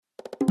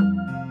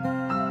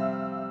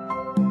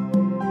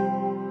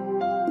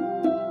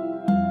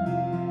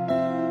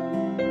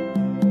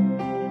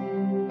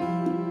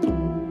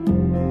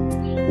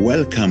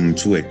Welcome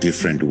to A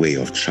Different Way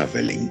of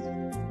Traveling.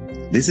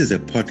 This is a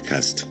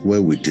podcast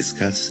where we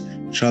discuss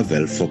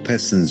travel for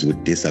persons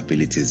with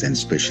disabilities and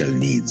special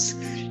needs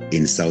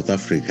in South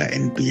Africa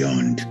and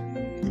beyond,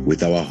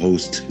 with our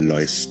host,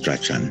 Lois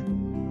Strachan.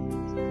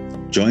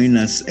 Join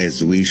us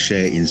as we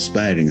share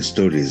inspiring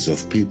stories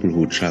of people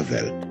who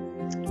travel,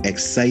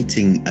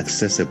 exciting,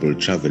 accessible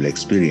travel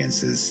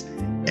experiences,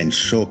 and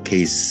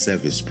showcase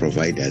service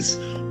providers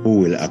who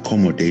will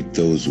accommodate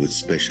those with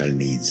special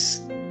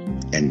needs.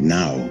 And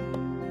now,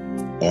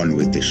 on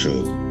with the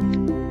show.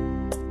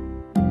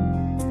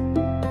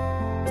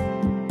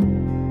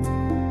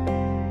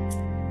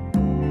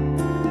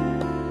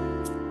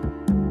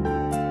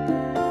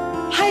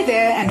 Hi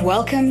there, and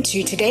welcome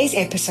to today's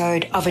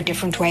episode of A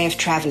Different Way of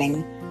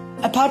Traveling,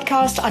 a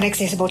podcast on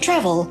accessible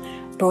travel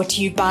brought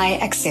to you by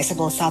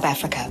Accessible South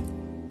Africa.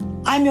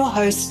 I'm your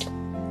host,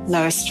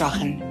 Lois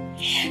Strachan.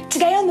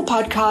 Today on the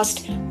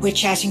podcast, we're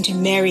chatting to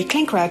Mary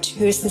Klinkradt,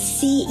 who is the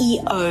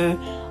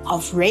CEO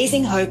of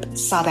Raising Hope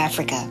South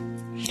Africa.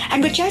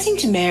 And we're chatting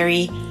to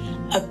Mary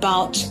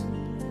about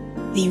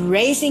the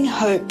Raising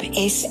Hope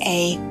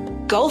SA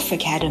Golf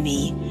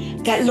Academy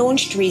that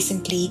launched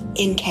recently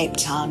in Cape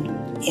Town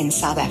in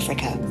South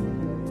Africa.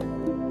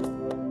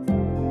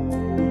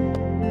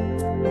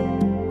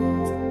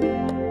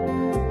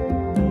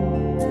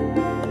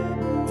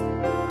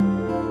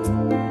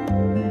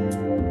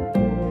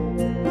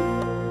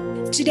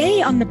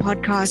 Today on the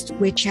podcast,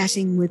 we're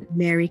chatting with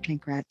Mary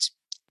Klinkradt.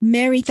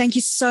 Mary, thank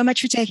you so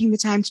much for taking the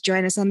time to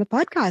join us on the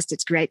podcast.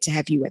 It's great to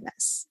have you with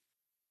us.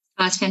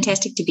 Oh, it's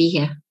fantastic to be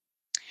here.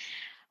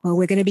 Well,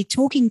 we're going to be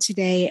talking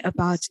today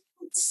about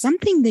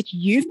something that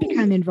you've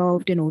become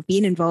involved in or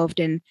been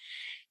involved in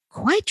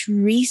quite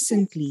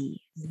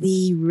recently,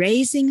 the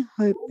Raising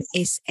Hope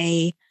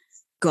SA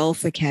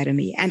Golf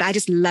Academy. And I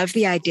just love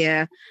the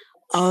idea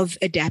of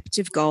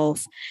adaptive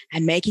golf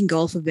and making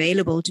golf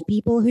available to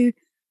people who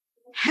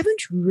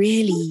haven't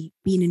really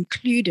been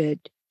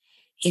included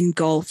in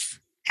golf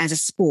as a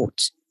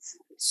sport.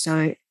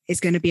 So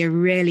it's going to be a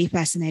really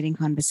fascinating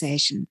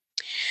conversation.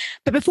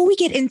 But before we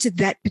get into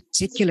that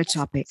particular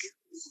topic,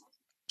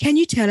 can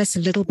you tell us a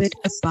little bit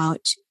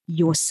about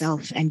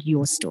yourself and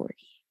your story?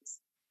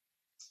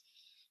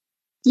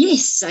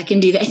 Yes, I can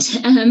do that.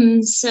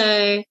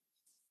 So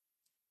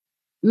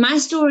my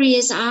story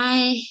is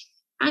I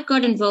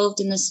got involved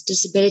in this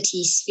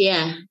disability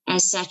sphere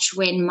as such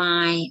when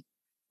my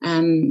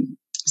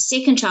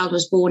second child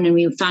was born and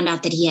we found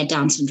out that he had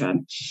Down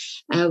syndrome.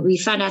 We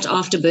found out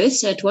after birth,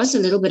 so it was a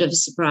little bit of a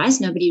surprise.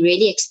 Nobody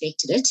really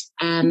expected it.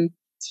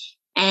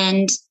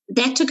 And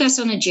that took us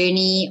on a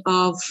journey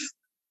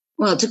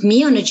it took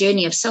me on a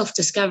journey of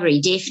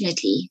self-discovery,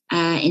 definitely,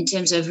 in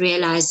terms of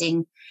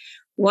realizing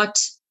what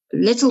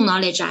little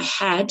knowledge I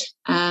had,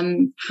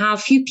 how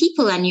few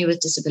people I knew with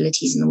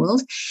disabilities in the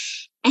world,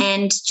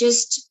 and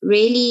just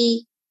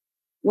really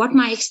what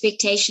my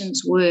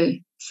expectations were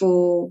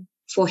for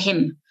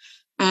him.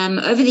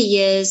 Over the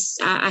years,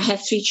 I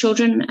have 3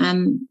 children.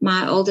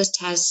 My oldest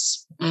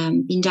has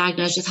been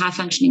diagnosed with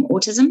high-functioning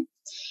autism.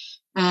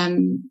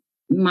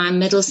 My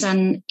middle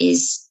son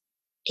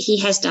he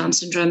has Down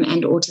syndrome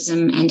and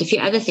autism and a few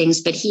other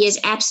things, but he is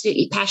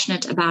absolutely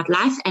passionate about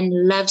life and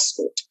loves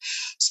sport.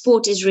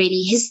 Sport is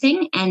really his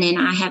thing. And then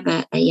I have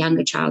a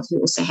younger child who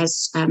also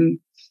has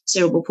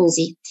cerebral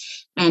palsy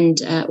and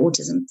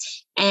autism.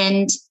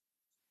 And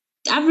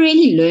I've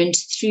really learned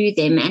through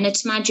them, and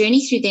it's my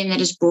journey through them that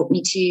has brought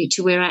me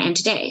to where I am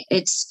today.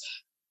 It's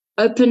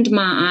opened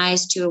my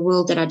eyes to a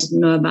world that I didn't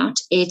know about.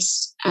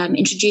 It's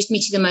introduced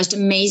me to the most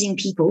amazing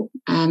people.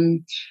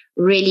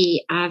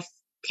 Really, I've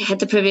had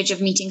the privilege of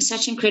meeting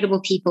such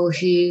incredible people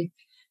who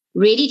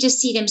really just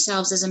see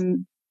themselves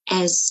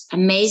as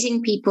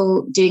amazing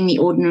people doing the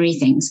ordinary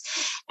things.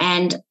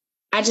 And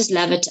I just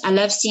love it. I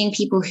love seeing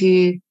people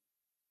who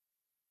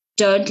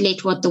don't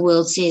let what the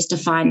world says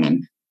define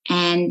them.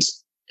 And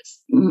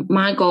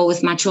my goal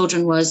with my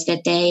children was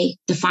that they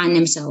define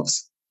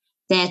themselves,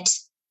 that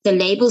the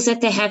labels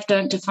that they have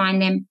don't define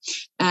them.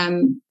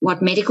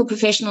 What medical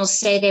professionals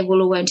say they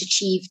will or won't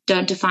achieve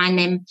don't define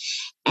them.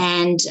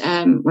 And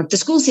what the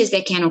school says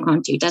they can or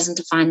can't do doesn't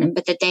define them,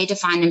 but that they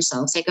define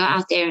themselves. They go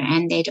out there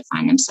and they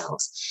define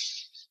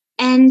themselves.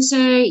 And so,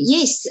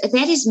 yes,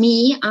 that is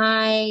me.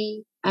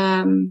 I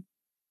am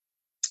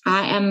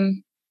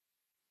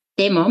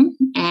their mom,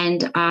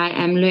 and I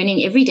am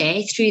learning every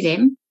day through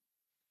them.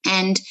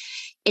 And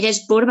it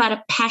has brought about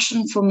a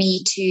passion for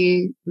me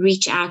to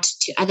reach out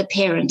to other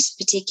parents,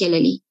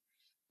 particularly,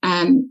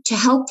 to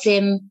help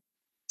them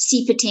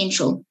see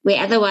potential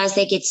where otherwise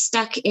they get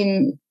stuck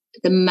in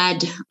the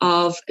mud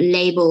of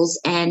labels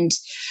and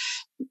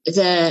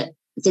the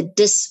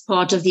this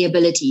part of the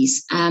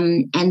abilities,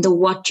 and the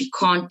what you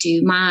can't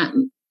do. My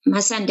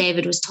son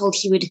David was told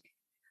he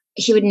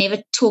would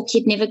never talk,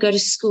 he'd never go to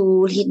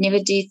school, he'd never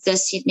do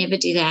this, he'd never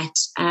do that.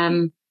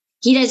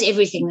 He does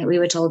everything that we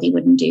were told he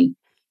wouldn't do.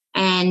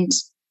 And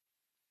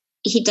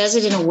he does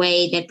it in a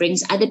way that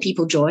brings other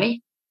people joy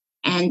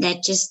and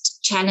that just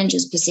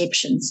challenges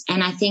perceptions.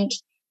 And I think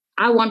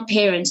I want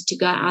parents to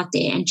go out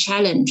there and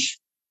challenge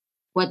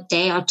what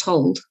they are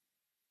told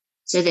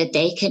so that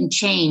they can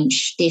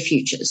change their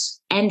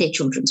futures and their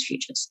children's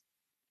futures.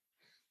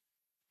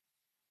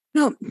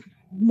 Now,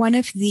 one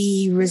of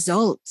the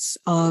results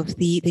of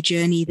the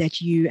journey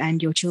that you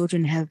and your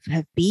children have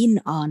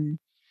been on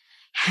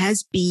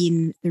has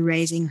been the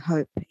Raising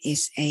Hope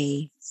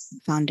SA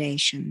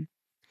Foundation.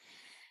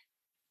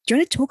 Do you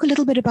want to talk a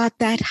little bit about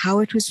that, how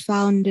it was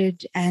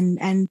founded,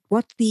 and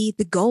what the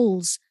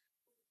goals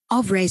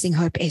of Raising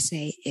Hope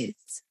SA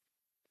is?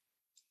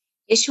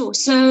 Yeah, sure.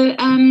 So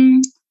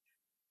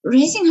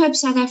Raising Hope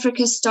South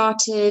Africa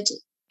started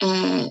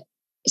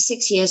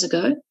 6 years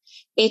ago.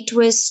 It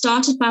was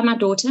started by my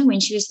daughter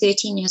when she was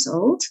 13 years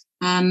old.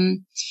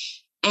 And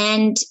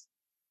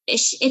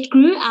it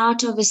grew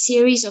out of a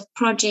series of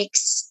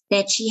projects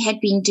that she had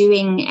been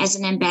doing as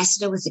an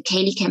ambassador with the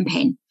Kaylee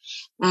campaign.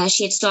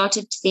 She had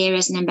started there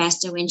as an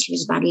ambassador when she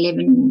was about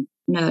 9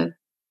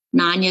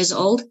 years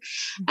old.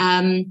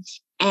 And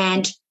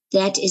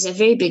that is a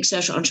very big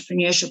social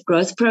entrepreneurship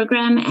growth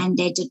program. And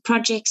they did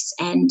projects,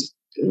 and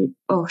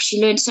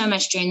she learned so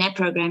much during that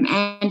program.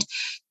 And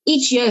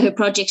each year her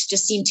projects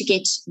just seemed to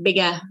get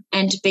bigger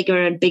and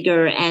bigger and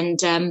bigger. And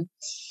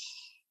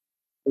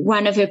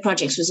one of her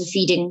projects was a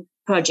feeding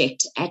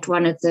project at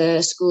one of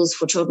the schools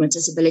for children with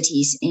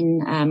disabilities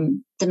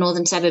in the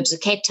northern suburbs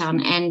of Cape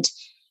Town. And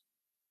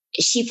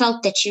she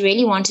felt that she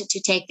really wanted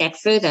to take that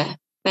further.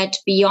 But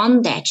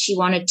beyond that, she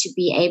wanted to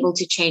be able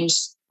to change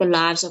the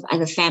lives of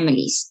other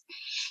families.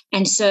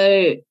 And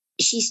so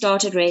she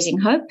started Raising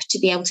Hope to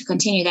be able to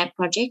continue that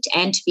project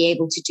and to be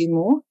able to do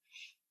more.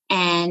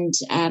 And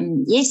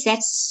yes,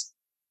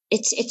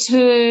 it's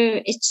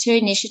her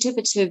initiative,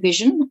 it's her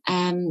vision.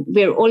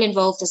 We're all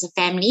involved as a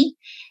family.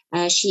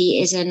 She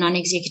is a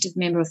non-executive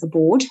member of the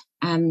board.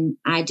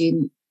 I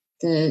do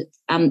the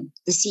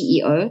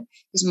CEO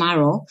is my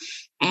role,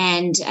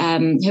 and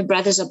her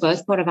brothers are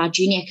both part of our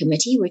junior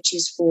committee, which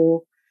is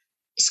for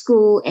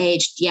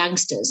school-aged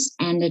youngsters,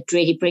 and it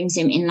really brings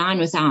them in line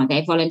with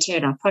they volunteer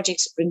at our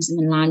projects. It brings them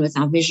in line with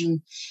our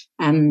vision.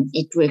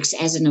 It works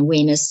as an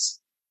awareness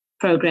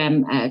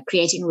program,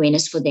 creating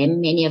awareness for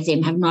them. Many of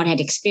them have not had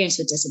experience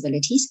with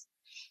disabilities,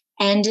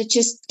 and it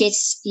just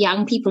gets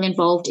young people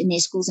involved in their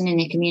schools and in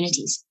their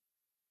communities.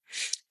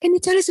 Can you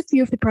tell us a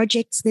few of the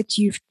projects that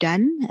you've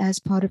done as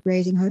part of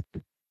Raising Hope?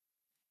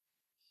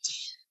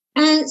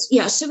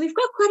 So we've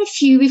got quite a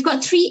few. We've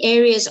got 3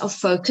 areas of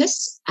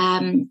focus.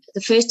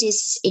 The first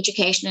is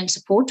education and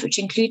support, which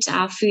includes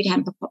our food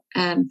hamper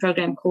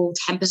program called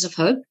Hampers of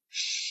Hope,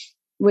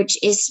 which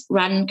is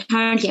run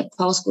currently at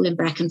Paul School in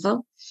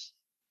Brackenfell.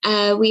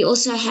 We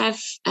also have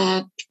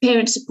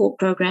parent support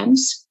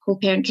programs called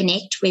Parent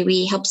Connect, where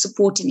we help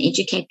support and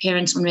educate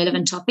parents on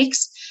relevant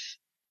topics,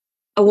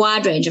 a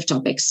wide range of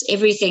topics,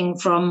 everything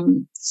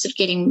from sort of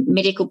getting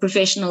medical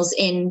professionals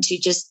in to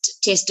just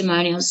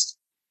testimonials,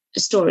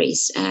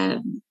 stories,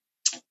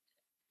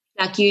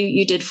 like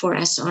you did for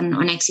us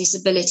on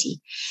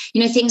accessibility,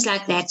 things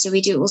like that. So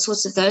we do all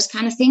sorts of those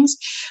kind of things.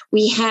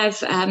 We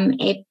have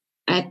a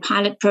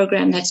pilot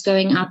program that's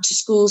going out to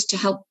schools to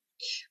help,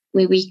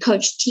 where we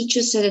coach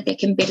teachers so that they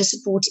can better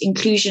support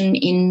inclusion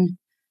in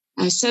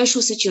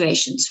social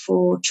situations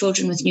for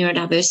children with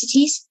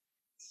neurodiversities.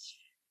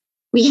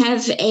 We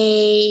have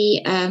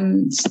a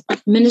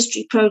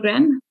ministry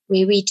program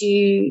where we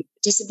do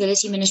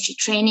disability ministry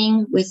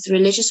training with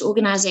religious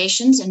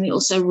organizations, and we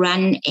also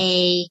run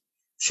a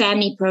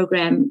family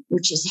program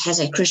which has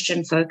a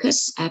Christian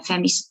focus, a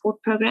family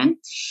support program.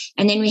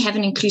 And then we have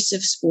an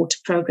inclusive sport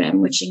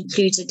program which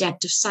includes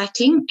adaptive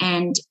cycling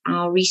and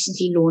our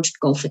recently launched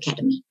Golf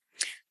Academy.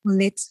 Well,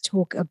 let's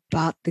talk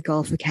about the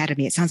Golf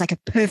Academy. It sounds like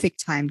a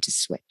perfect time to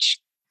switch.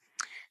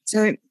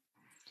 So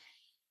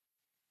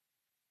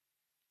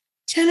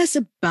tell us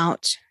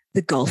about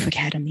the Golf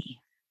Academy.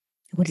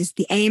 What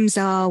the aims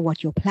are,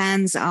 what your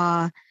plans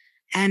are,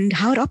 and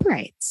how it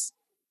operates.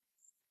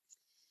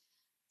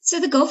 So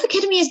the Golf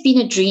Academy has been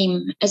a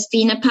dream. It's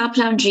been a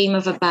pipeline dream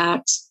of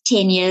about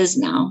 10 years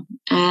now.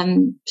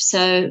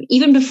 So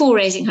even before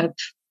Raising Hope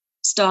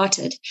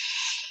started,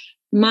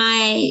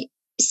 my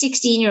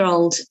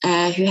 16-year-old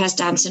who has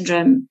Down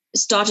syndrome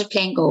started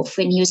playing golf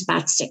when he was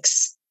about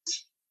 6.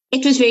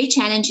 It was very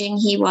challenging.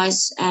 He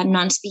was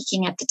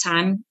non-speaking at the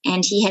time,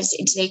 and he has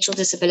intellectual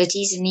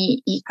disabilities, and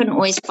he couldn't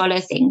always follow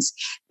things.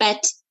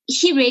 But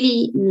he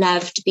really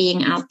loved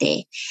being out there.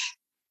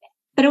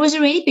 But it was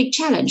a really big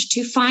challenge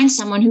to find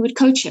someone who would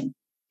coach him,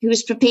 who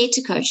was prepared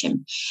to coach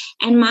him.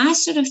 And my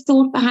sort of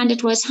thought behind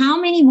it was how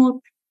many more,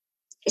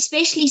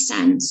 especially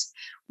sons,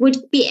 would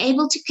be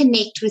able to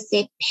connect with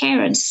their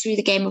parents through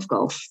the game of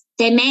golf.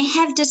 They may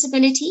have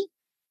disability,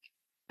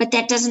 but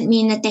that doesn't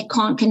mean that they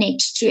can't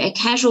connect through a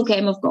casual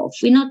game of golf.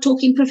 We're not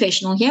talking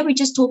professional here. We're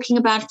just talking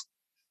about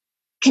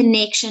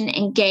connection,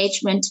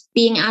 engagement,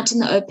 being out in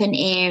the open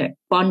air,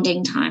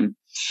 bonding time.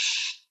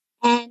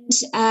 And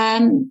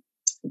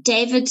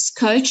David's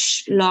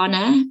coach,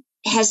 Lana,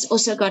 has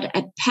also got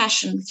a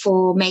passion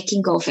for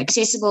making golf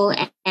accessible,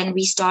 and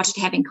we started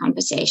having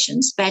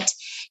conversations. But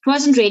it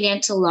wasn't really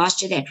until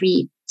last year that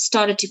we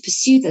started to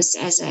pursue this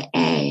as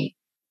a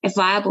a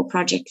viable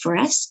project for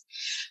us.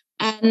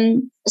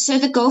 So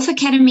the Golf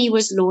Academy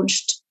was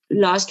launched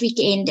last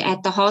weekend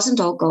at the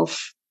Harsendal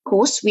Golf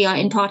Course. We are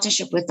in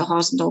partnership with the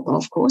Harsendal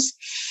Golf Course.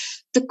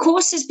 The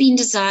course has been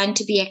designed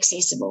to be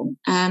accessible.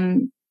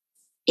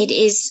 It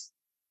is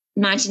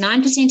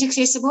 99%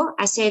 accessible.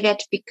 I say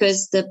that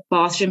because the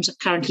bathrooms are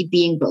currently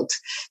being built,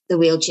 the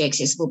wheelchair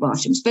accessible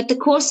bathrooms. But the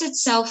course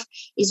itself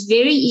is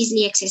very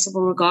easily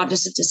accessible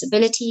regardless of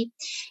disability.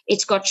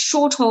 It's got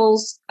short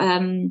holes,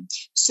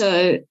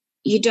 so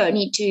you don't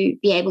need to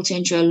be able to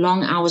endure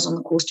long hours on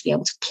the course to be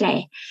able to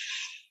play.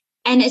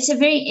 And it's a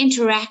very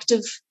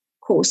interactive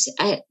course.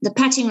 The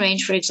putting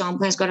range, for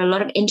example, has got a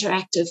lot of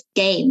interactive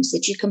games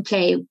that you can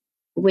play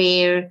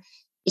where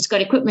it's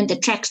got equipment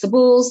that tracks the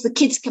balls. The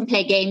kids can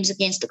play games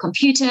against the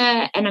computer.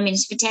 And I mean,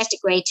 it's a fantastic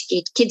way to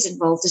get kids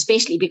involved,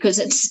 especially because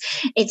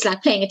it's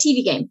like playing a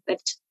TV game,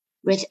 but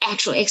with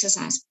actual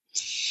exercise.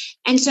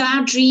 And so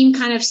our dream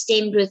kind of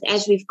stemmed with,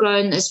 as we've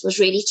grown, this was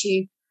really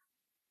to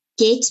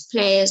get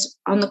players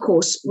on the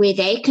course where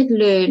they could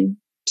learn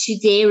to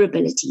their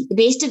ability, the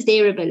best of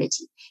their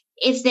ability.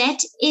 If that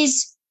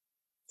is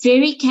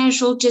very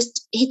casual,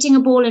 just hitting a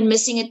ball and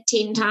missing it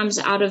 10 times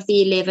out of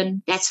the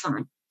 11, that's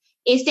fine.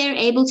 If they're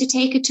able to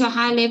take it to a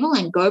high level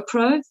and go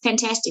pro,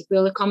 fantastic,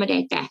 we'll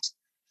accommodate that.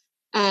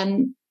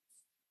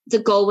 The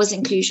goal was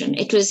inclusion.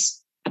 It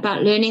was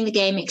about learning the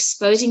game,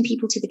 exposing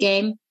people to the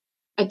game,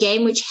 a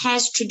game which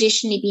has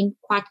traditionally been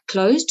quite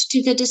closed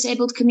to the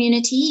disabled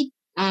community,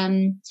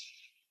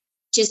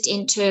 just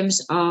in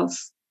terms of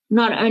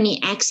not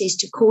only access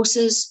to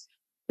courses,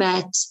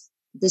 but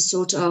the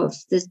sort of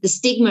the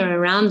stigma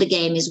around the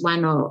game is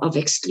one of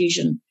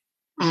exclusion.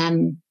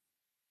 And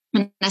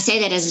I say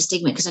that as a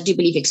stigma because I do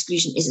believe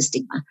exclusion is a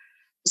stigma.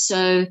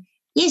 So,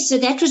 yes, so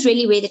that was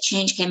really where the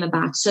change came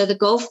about. So the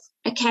Golf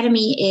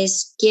Academy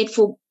is geared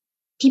for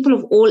people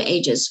of all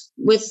ages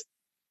with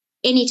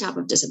any type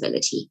of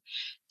disability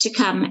to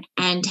come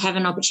and have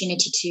an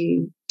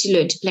opportunity to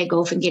learn to play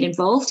golf and get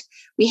involved.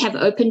 We have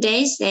open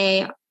days.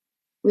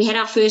 We had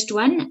our first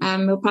one.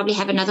 We'll probably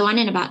have another one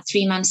in about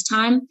 3 months'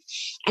 time.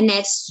 And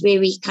that's where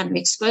we kind of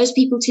expose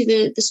people to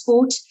the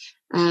sport.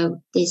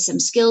 There's some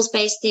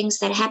skills-based things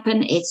that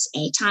happen. It's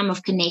a time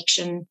of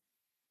connection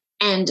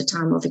and a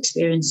time of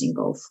experiencing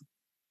golf.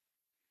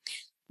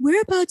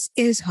 Whereabouts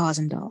is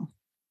Harsendal?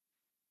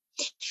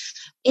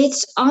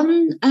 It's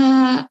on,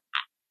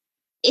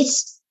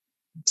 it's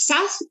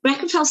south,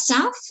 Brackenfell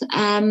South.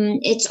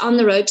 It's on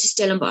the road to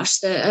Stellenbosch,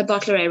 the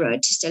Bottleray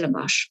Road to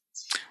Stellenbosch.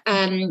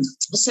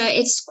 So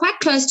it's quite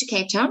close to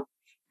Cape Town,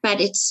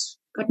 but it's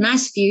got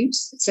nice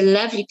views. It's a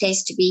lovely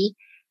place to be.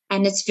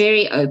 And it's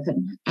very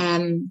open.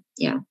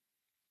 Yeah.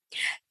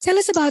 Tell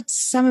us about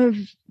some of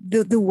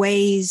the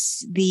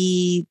ways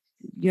the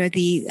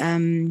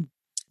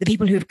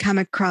people who have come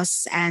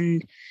across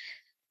and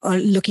are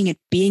looking at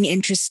being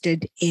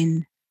interested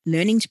in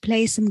learning to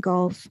play some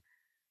golf.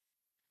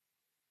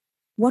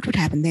 What would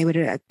happen? They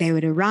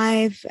would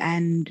arrive,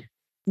 and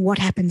what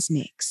happens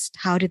next?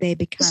 How do they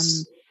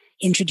become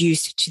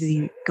introduced to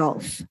the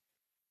golf?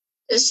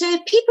 So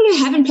people who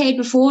haven't played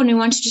before and who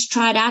want to just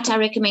try it out, I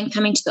recommend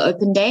coming to the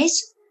open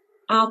days.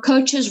 Our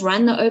coaches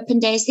run the open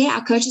days there.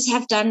 Our coaches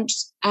have done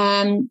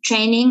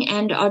training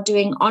and are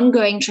doing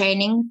ongoing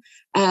training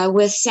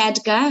with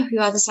SADGA, who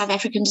are the South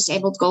African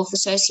Disabled Golf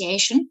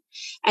Association,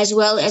 as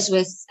well as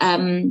with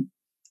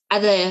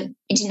other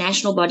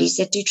international bodies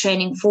that do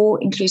training for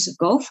inclusive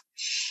golf.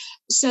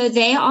 So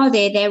they are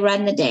there, they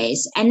run the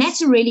days. And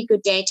that's a really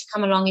good day to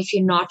come along if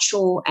you're not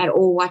sure at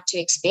all what to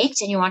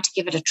expect and you want to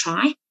give it a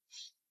try.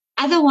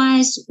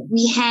 Otherwise,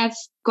 we have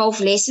golf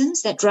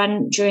lessons that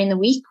run during the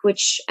week,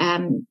 which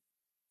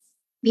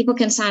people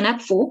can sign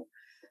up for.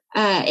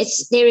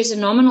 There is a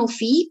nominal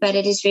fee, but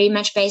it is very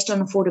much based on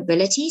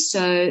affordability.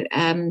 So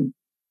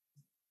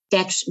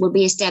that will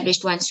be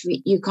established once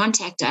you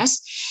contact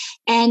us.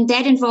 And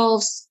that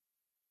involves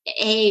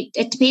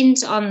it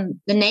depends on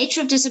the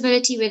nature of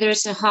disability, whether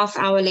it's a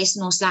half-hour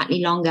lesson or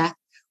slightly longer,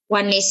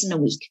 one lesson a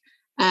week.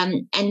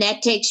 And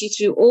that takes you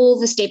through all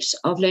the steps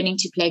of learning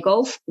to play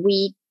golf.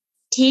 We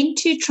tend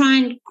to try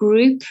and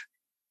group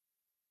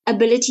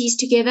abilities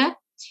together,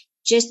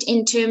 just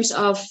in terms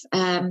of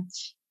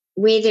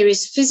where there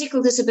is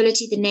physical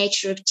disability, the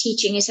nature of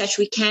teaching is such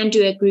we can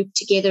do a group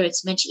together.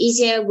 It's much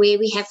easier. Where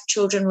we have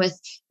children with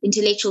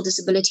intellectual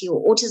disability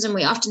or autism,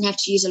 we often have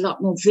to use a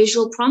lot more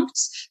visual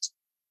prompts.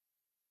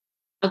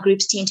 Our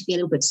groups tend to be a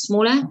little bit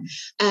smaller.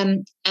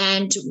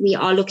 And we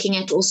are looking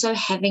at also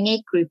having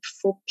a group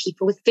for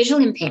people with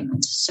visual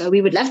impairment. So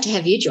we would love to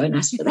have you join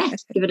us for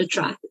that. Give it a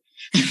try.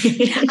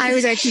 I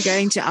was actually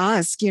going to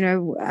ask,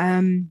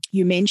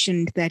 you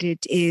mentioned that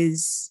it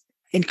is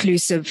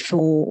inclusive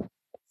for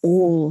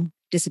all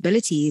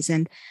disabilities.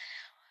 And,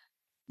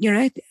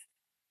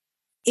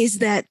 is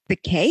that the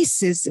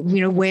case?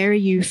 Where are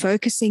you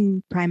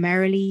focusing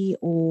primarily?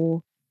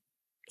 Or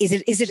is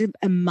it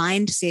a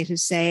mindset of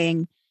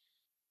saying,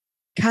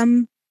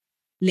 come,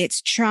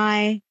 let's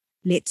try,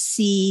 let's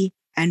see,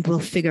 and we'll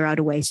figure out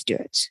a way to do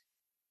it?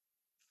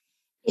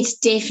 It's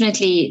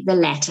definitely the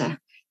latter.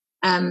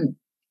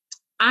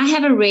 I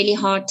have a really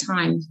hard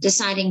time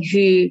deciding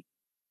who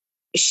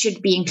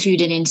should be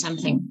included in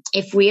something.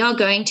 If we are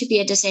going to be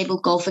a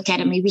disabled golf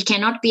academy, we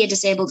cannot be a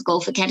disabled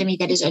golf academy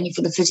that is only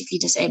for the physically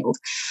disabled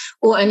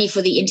or only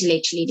for the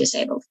intellectually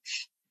disabled,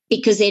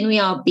 because then we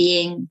are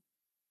being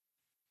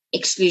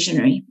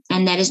exclusionary,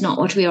 and that is not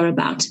what we are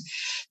about.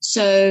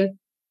 So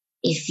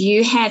if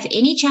you have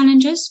any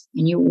challenges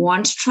and you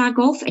want to try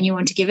golf and you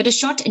want to give it a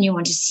shot and you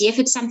want to see if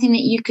it's something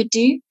that you could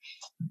do,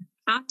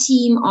 our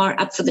team are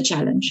up for the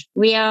challenge.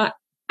 We are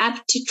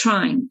up to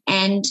trying,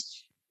 and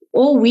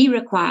all we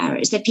require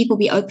is that people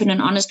be open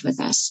and honest with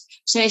us.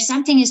 So if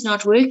something is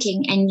not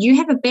working and you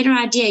have a better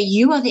idea,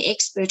 you are the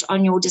expert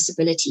on your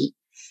disability.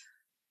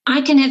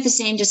 I can have the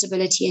same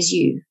disability as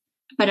you,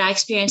 but I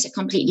experience it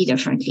completely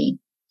differently.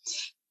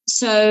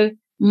 So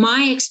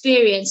my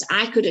experience,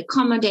 I could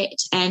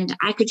accommodate and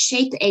I could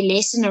shape a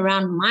lesson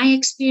around my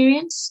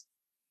experience.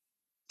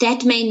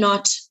 That may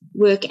not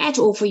work at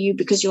all for you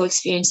because your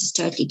experience is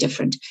totally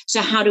different. So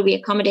how do we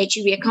accommodate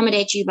you? We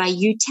accommodate you by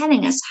you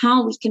telling us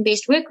how we can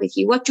best work with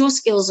you, what your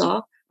skills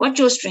are, what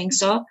your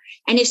strengths are.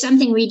 And if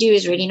something we do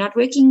is really not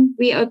working,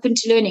 we're open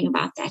to learning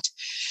about that.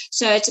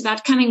 So it's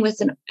about coming with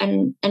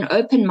an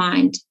open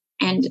mind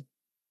and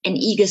an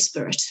eager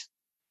spirit.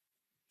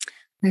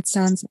 That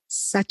sounds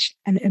such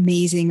an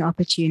amazing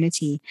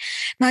opportunity.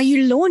 Now,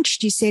 you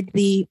launched, you said,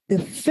 the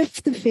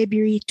 5th of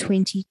February,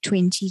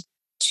 2022.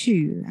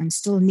 I'm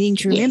still needing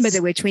to remember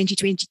that we're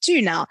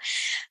 2022 now.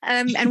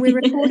 And we're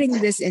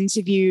recording this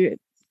interview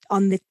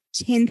on the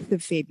 10th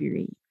of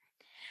February.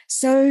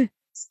 So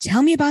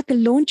tell me about the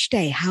launch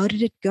day. How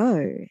did it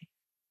go?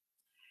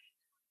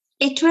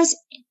 It was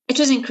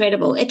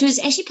incredible. It was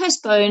actually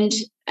postponed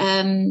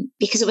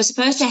because it was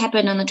supposed to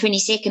happen on the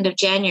 22nd of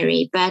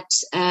January, but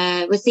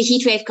with the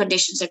heatwave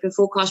conditions that were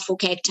forecast for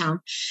Cape Town,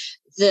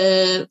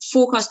 the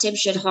forecast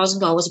temperature at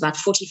Hasendaal was about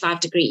 45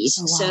 degrees.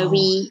 Oh, wow. So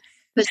we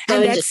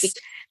postponed it.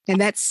 And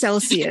that's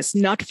Celsius,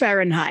 not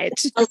Fahrenheit.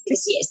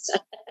 Celsius, yes.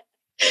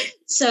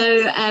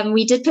 So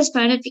we did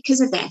postpone it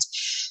because of that.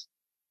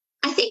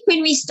 I think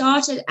when we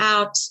started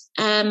out,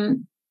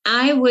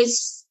 I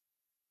was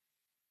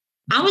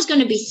going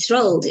to be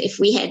thrilled if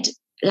we had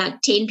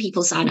like 10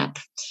 people sign up.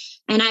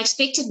 And I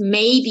expected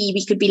maybe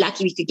we could be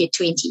lucky we could get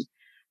 20.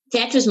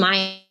 That was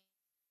my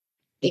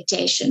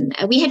expectation.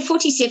 We had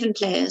 47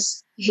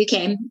 players who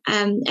came,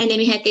 and then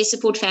we had their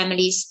support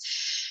families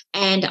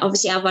and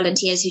obviously our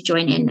volunteers who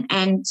join in.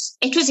 And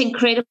it was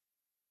incredible.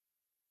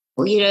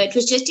 You know, it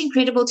was just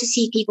incredible to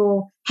see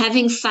people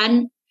having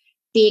fun,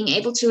 being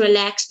able to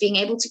relax, being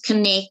able to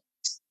connect,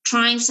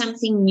 trying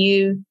something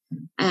new,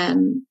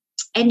 and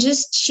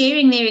just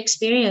sharing their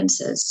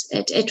experiences.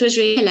 It was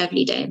really a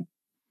lovely day.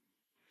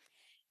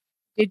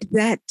 Did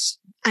that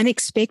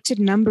unexpected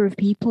number of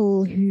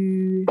people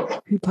who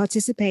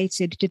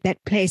participated, did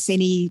that place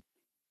any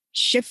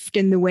shift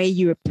in the way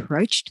you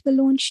approached the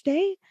launch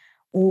day?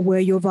 Or were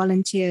your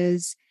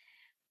volunteers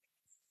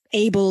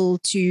able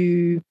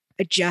to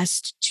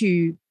adjust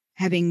to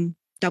having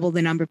double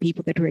the number of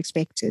people that were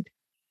expected?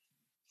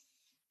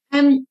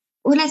 Well,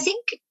 I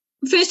think,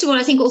 first of all,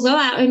 although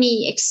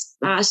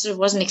I sort of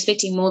wasn't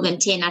expecting more than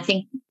 10, I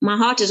think my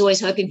heart is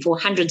always hoping for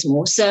hundreds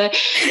more. So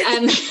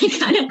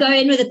kind of go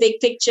in with a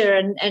big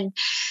picture.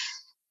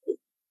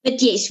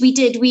 But yes, we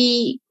did.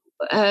 We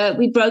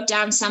broke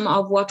down some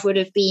of what would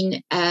have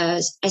been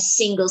a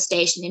single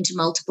station into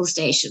multiple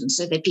stations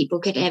so that people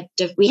could have,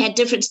 we had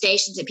different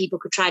stations that people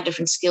could try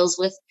different skills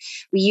with.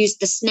 We used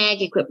the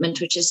snag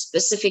equipment, which is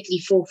specifically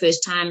for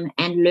first time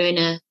and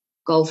learner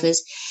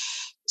golfers.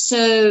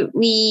 So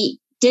we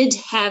did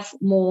have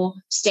more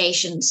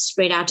stations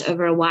spread out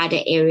over a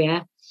wider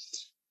area.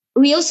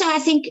 We also, I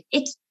think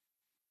it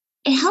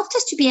helped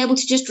us to be able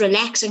to just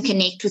relax and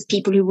connect with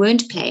people who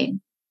weren't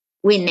playing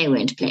when they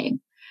weren't playing,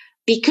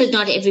 because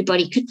not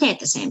everybody could play at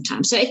the same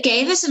time. So it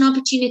gave us an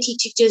opportunity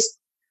to just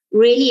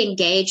really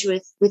engage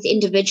with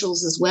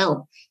individuals as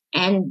well,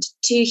 and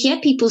to hear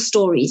people's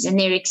stories and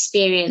their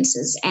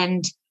experiences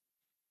and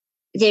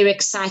their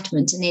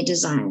excitement and their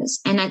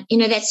desires. And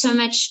that's so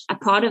much a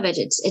part of it.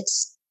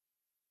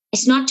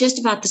 It's not just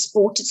about the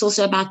sport. It's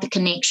also about the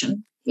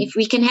connection. If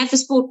we can have the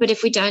sport, but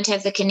if we don't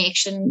have the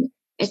connection,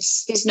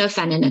 there's no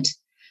fun in it.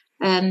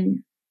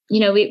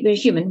 We're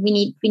human.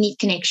 We need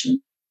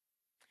connection.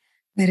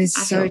 That is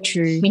so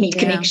true. We need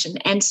connection.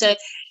 And so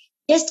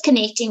just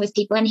connecting with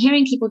people and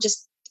hearing people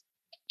just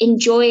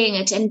enjoying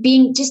it and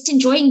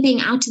enjoying being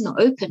out in the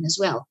open as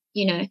well,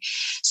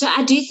 So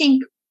I do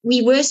think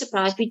we were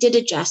surprised. We did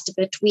adjust a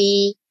bit.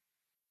 We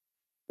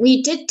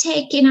did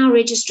take in our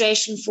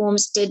registration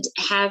forms, did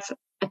have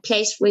a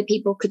place where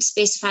people could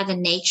specify the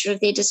nature of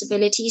their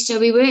disability. So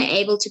we were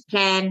able to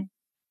plan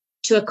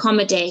to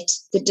accommodate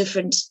the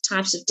different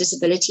types of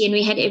disability. And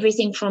we had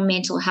everything from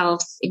mental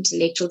health,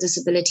 intellectual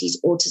disabilities,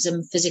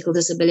 autism, physical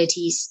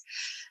disabilities,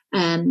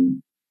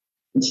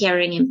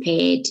 hearing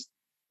impaired,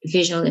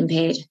 visual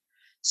impaired.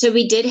 So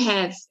we did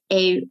have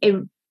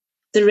the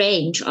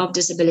range of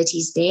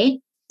disabilities there,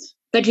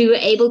 but we were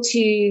able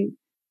to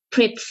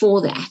prep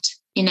for that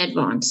in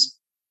advance.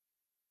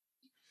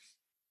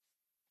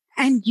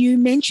 And you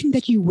mentioned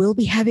that you will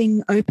be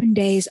having open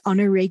days on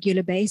a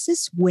regular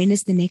basis. When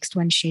is the next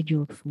one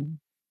scheduled for?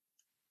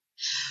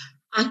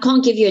 I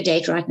can't give you a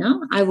date right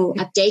now. I will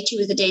update you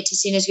with the date as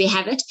soon as we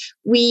have it.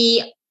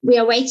 We're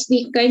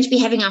going to be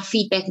having our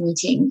feedback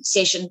meeting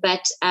session,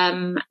 but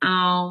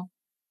our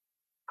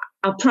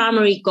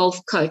primary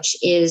golf coach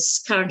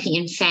is currently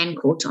in fan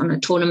court on a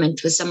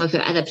tournament with some of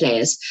her other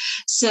players.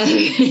 So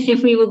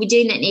we will be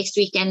doing that next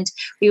week, and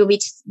we will be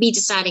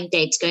deciding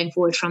dates going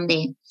forward from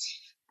there.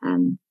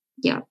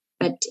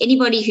 But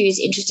anybody who is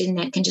interested in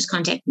that can just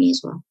contact me as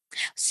well.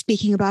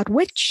 Speaking about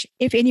which,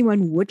 if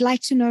anyone would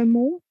like to know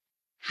more,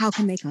 how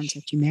can they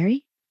contact you,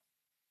 Mary?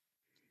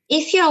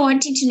 If you're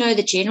wanting to know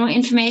the general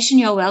information,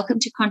 you're welcome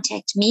to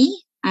contact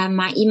me.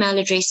 My email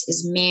address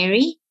is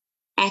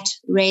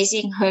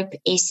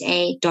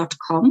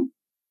mary@raisinghopesa.com.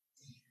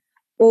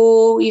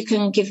 Or you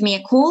can give me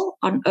a call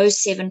on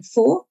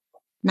 074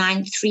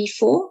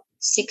 934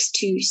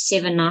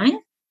 6279.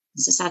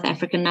 It's a South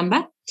African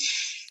number.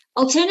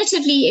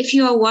 Alternatively, if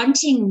you are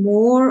wanting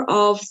more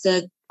of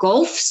the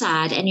golf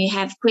side and you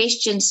have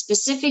questions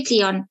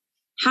specifically on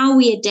how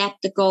we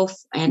adapt the golf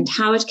and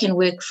how it can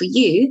work for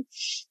you,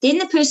 then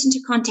the person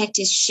to contact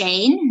is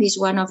Shane, who's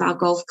one of our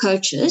golf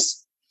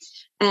coaches.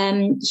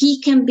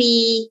 He can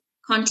be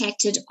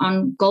contacted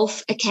on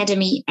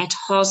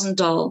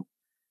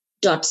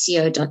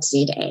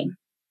golfacademy@harsendal.co.za.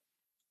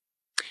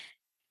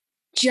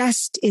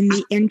 Just in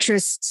the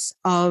interests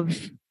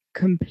of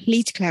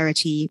complete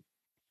clarity,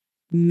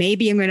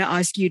 maybe I'm going to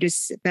ask you to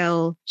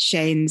spell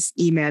Shane's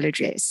email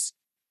address.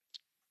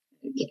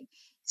 Okay.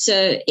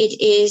 So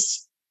it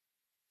is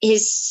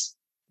his,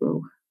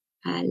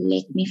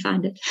 let me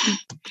find it.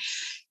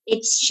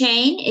 It's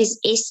Shane, is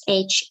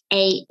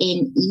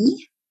SHANE.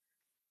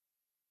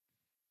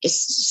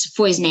 It's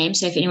for his name.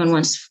 So if anyone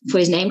wants for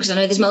his name, because I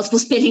know there's multiple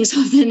spellings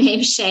of the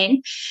name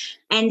Shane.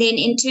 And then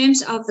in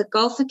terms of the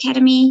Golf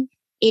Academy,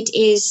 it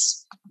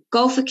is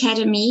Golf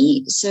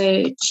Academy.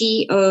 So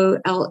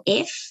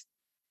GOLF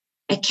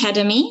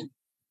Academy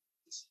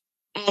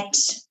at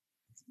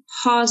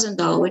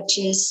Harsendal, which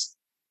is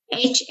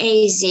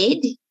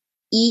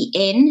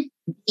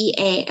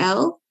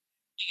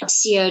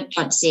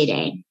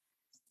HAZENDAL.co.za.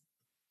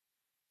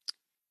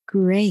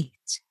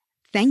 Great.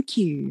 Thank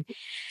you.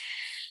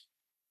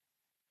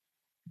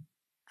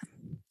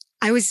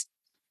 I was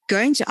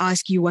going to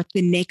ask you what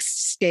the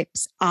next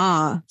steps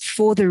are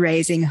for the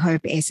Raising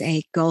Hope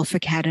SA Golf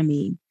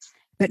Academy,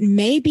 but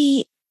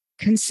maybe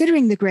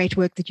considering the great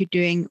work that you're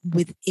doing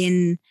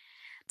within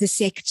the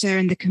sector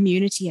and the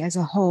community as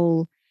a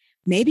whole,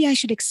 maybe I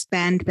should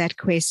expand that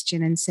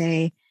question and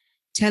say,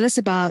 tell us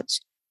about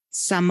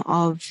some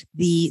of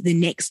the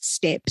next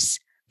steps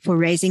for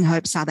Raising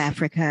Hope South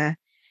Africa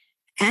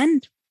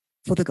and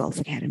for the Golf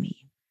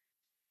Academy.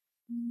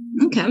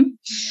 Okay.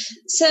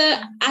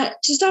 So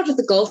to start with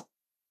the golf,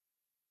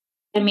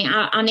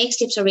 our next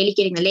steps are really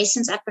getting the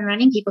lessons up and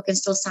running. People can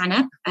still sign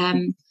up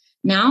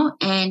now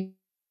and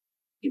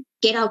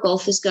get our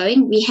golfers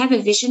going. We have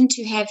a vision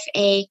to have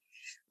a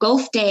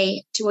golf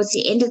day towards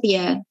the end of the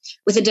year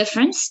with a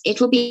difference. It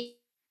will be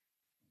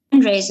a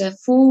fundraiser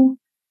for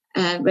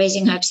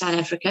Raising Hope South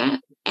Africa.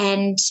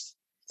 And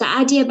the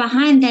idea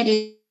behind that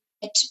is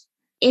that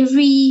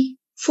every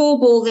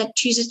 4-ball that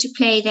chooses to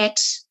play that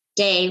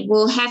day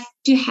will have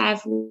to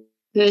have a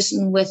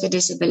person with a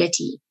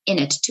disability in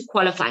it to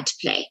qualify to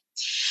play.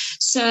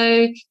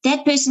 So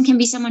that person can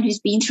be someone who's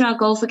been through our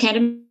Golf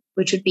Academy,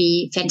 which would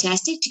be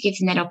fantastic to give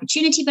them that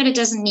opportunity, but it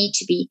doesn't need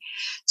to be.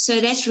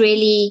 So that's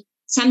really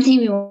something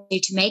we want to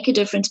do to make a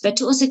difference, but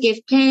to also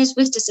give players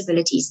with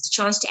disabilities the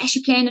chance to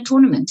actually play in a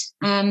tournament.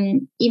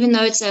 Even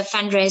though it's a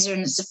fundraiser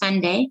and it's a fun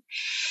day,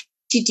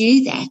 to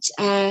do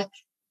that,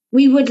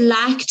 we would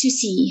like to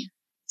see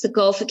the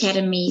Golf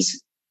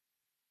Academies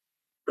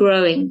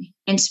growing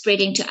and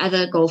spreading to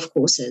other golf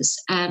courses.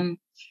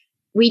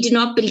 We do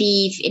not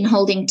believe in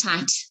holding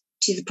tight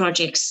to the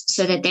projects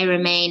so that they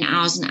remain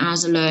ours and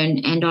ours alone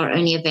and are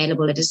only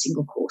available at a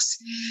single course.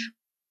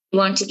 We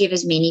want to give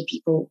as many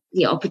people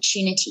the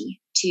opportunity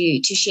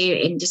to share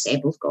in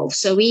disabled golf.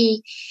 So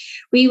we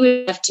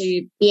would have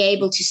to be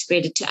able to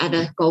spread it to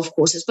other golf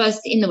courses, both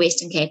in the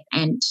Western Cape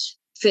and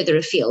further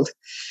afield.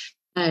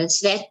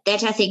 So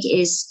that I think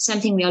is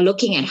something we are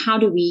looking at. How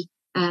do we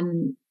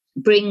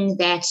bring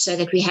that so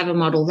that we have a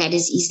model that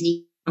is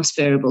easily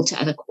transferable to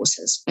other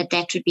courses? But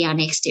that would be our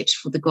next steps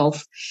for the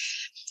golf.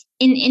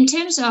 In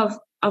terms of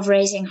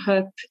Raising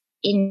Hope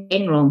in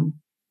general,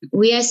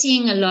 we are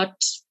seeing a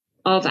lot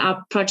of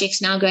our projects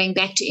now going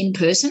back to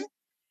in-person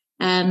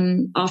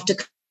after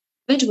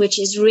COVID, which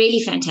is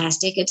really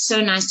fantastic. It's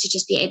so nice to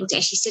just be able to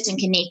actually sit and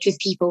connect with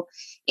people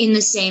in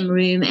the same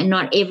room and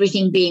not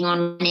everything being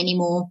online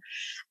anymore.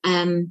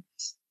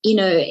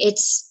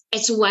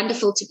 It's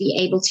wonderful to be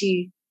able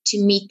to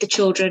meet the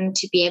children,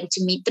 to be able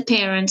to meet the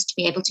parents, to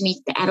be able to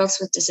meet the adults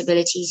with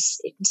disabilities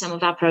in some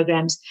of our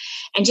programs,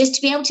 and just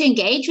to be able to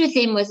engage with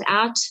them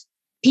without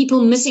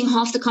people missing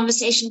half the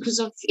conversation because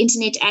of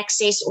internet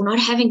access or not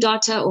having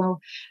data or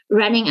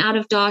running out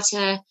of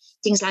data,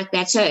 things like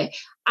that. So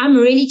I'm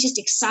really just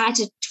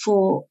excited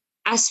for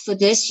us for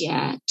this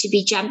year to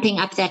be jumping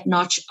up that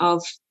notch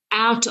of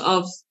out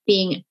of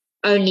being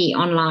only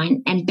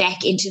online and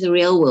back into the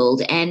real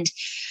world. And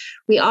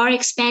we are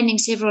expanding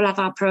several of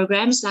our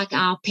programs, like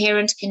our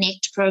Parent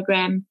Connect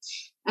program.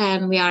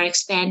 We are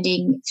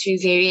expanding through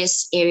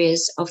various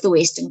areas of the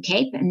Western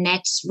Cape, and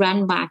that's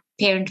run by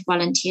parent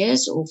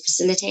volunteers or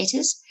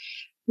facilitators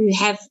who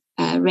have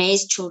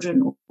raised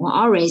children or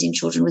are raising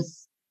children with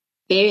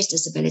various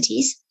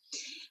disabilities.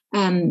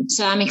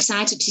 So I'm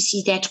excited to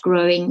see that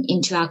growing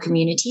into our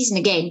communities. And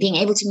again, being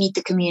able to meet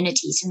the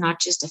communities and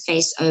not just a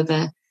face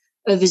over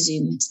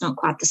Zoom. It's not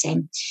quite the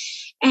same.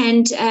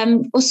 And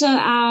also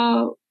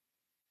our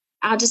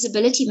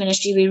disability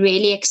ministry, we're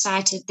really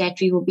excited that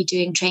we will be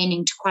doing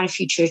training to quite a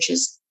few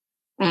churches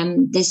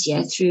this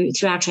year through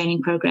our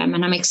training program.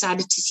 And I'm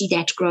excited to see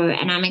that grow.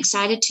 And I'm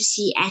excited to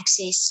see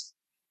access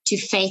to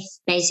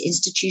faith-based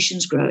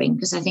institutions growing,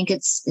 because I think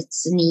it's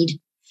a need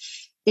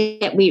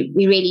that we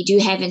really do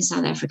have in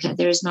South Africa.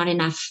 There is not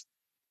enough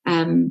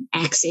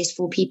access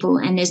for people,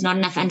 and there's not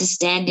enough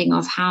understanding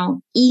of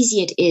how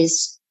easy it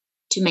is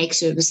to make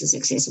services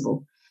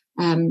accessible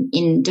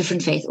in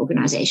different faith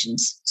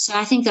organizations. So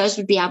I think those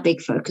would be our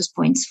big focus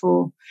points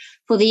for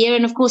the year.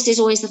 And of course, there's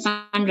always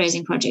the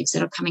fundraising projects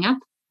that are coming up.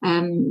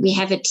 We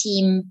have a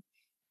team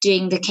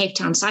doing the Cape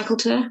Town cycle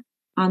tour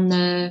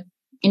in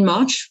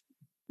March.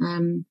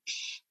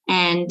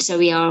 And so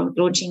we are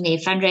launching their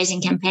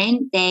fundraising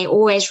campaign. They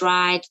always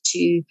ride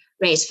to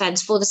raise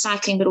funds for the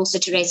cycling, but also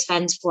to raise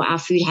funds for our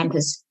food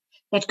hampers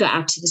that go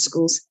out to the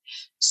schools.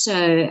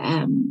 So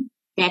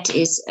that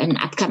is an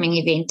upcoming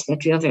event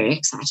that we are very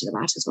excited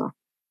about as well.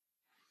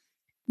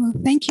 Well,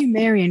 thank you,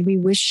 Mary, and we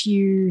wish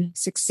you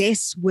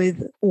success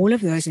with all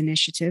of those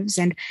initiatives.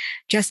 And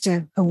just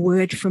a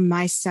word from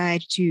my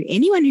side to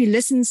anyone who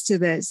listens to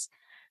this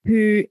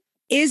who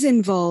is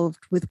involved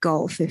with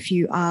golf. If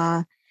you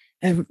are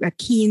a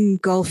keen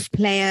golf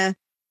player,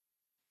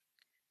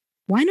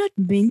 why not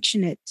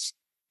mention it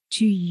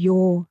to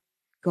your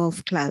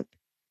golf club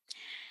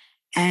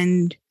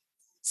and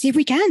see if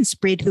we can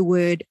spread the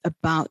word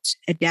about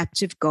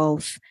adaptive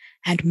golf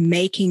and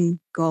making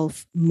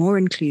golf more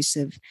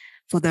inclusive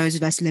for those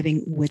of us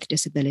living with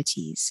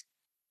disabilities.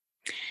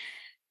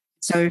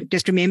 So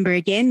just remember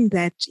again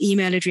that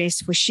email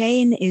address for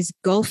Shane is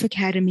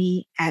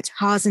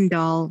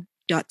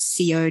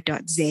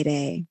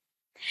golfacademy@harsendal.co.za.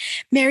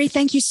 Mary,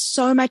 thank you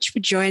so much for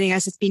joining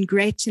us. It's been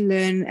great to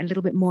learn a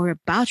little bit more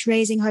about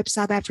Raising Hope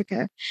South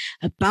Africa,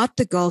 about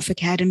the Golf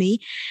Academy,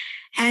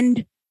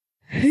 and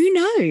who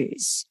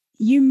knows,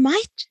 you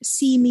might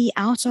see me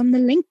out on the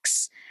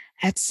links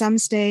at some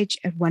stage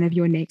at one of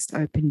your next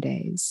open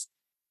days.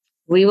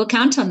 We will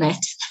count on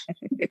that.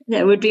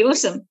 That would be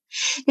awesome.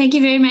 Thank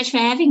you very much for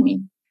having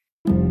me.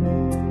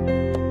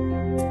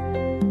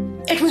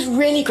 It was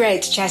really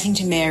great chatting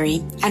to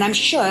Mary, and I'm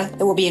sure that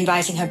we'll be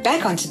inviting her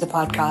back onto the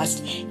podcast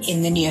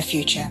in the near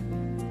future.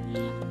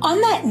 On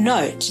that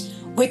note,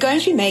 we're going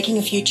to be making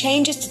a few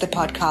changes to the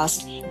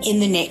podcast in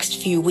the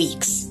next few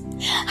weeks.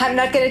 I'm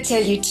not going to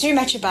tell you too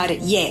much about it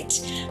yet,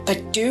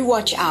 but do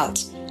watch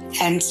out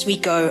as we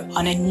go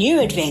on a new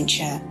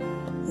adventure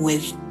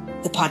with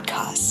the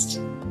podcast.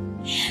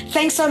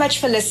 Thanks so much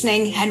for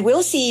listening, and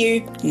we'll see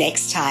you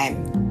next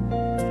time.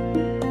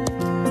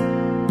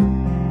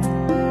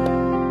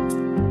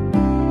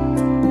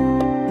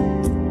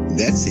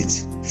 That's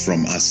it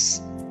from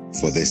us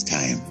for this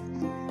time.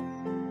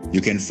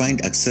 You can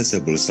find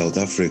Accessible South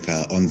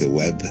Africa on the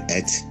web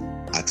at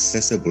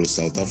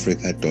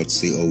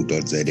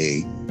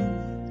accessiblesouthafrica.co.za,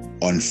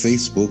 on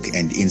Facebook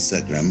and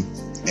Instagram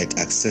at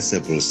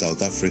Accessible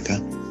South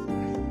Africa,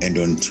 and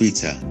on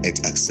Twitter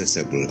at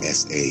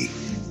AccessibleSA.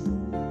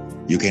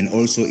 You can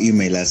also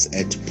email us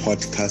at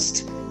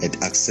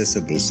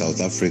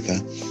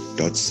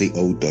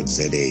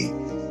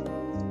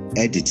podcast@accessiblesouthafrica.co.za.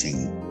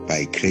 Editing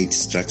by Craig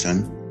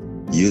Strachan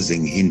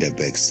using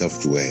Hindenburg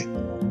software.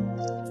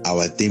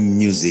 Our theme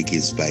music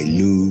is by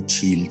Lu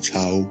Chil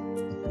Chow,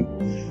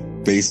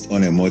 based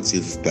on a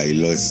motif by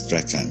Lois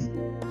Strachan.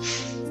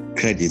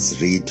 Credits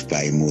read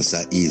by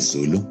Musa E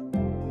Zulu.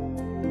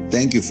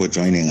 Thank you for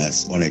joining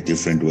us on a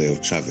different way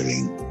of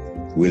traveling.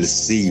 We'll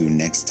see you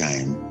next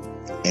time.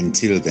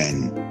 Until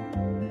then,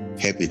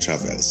 happy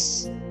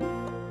travels.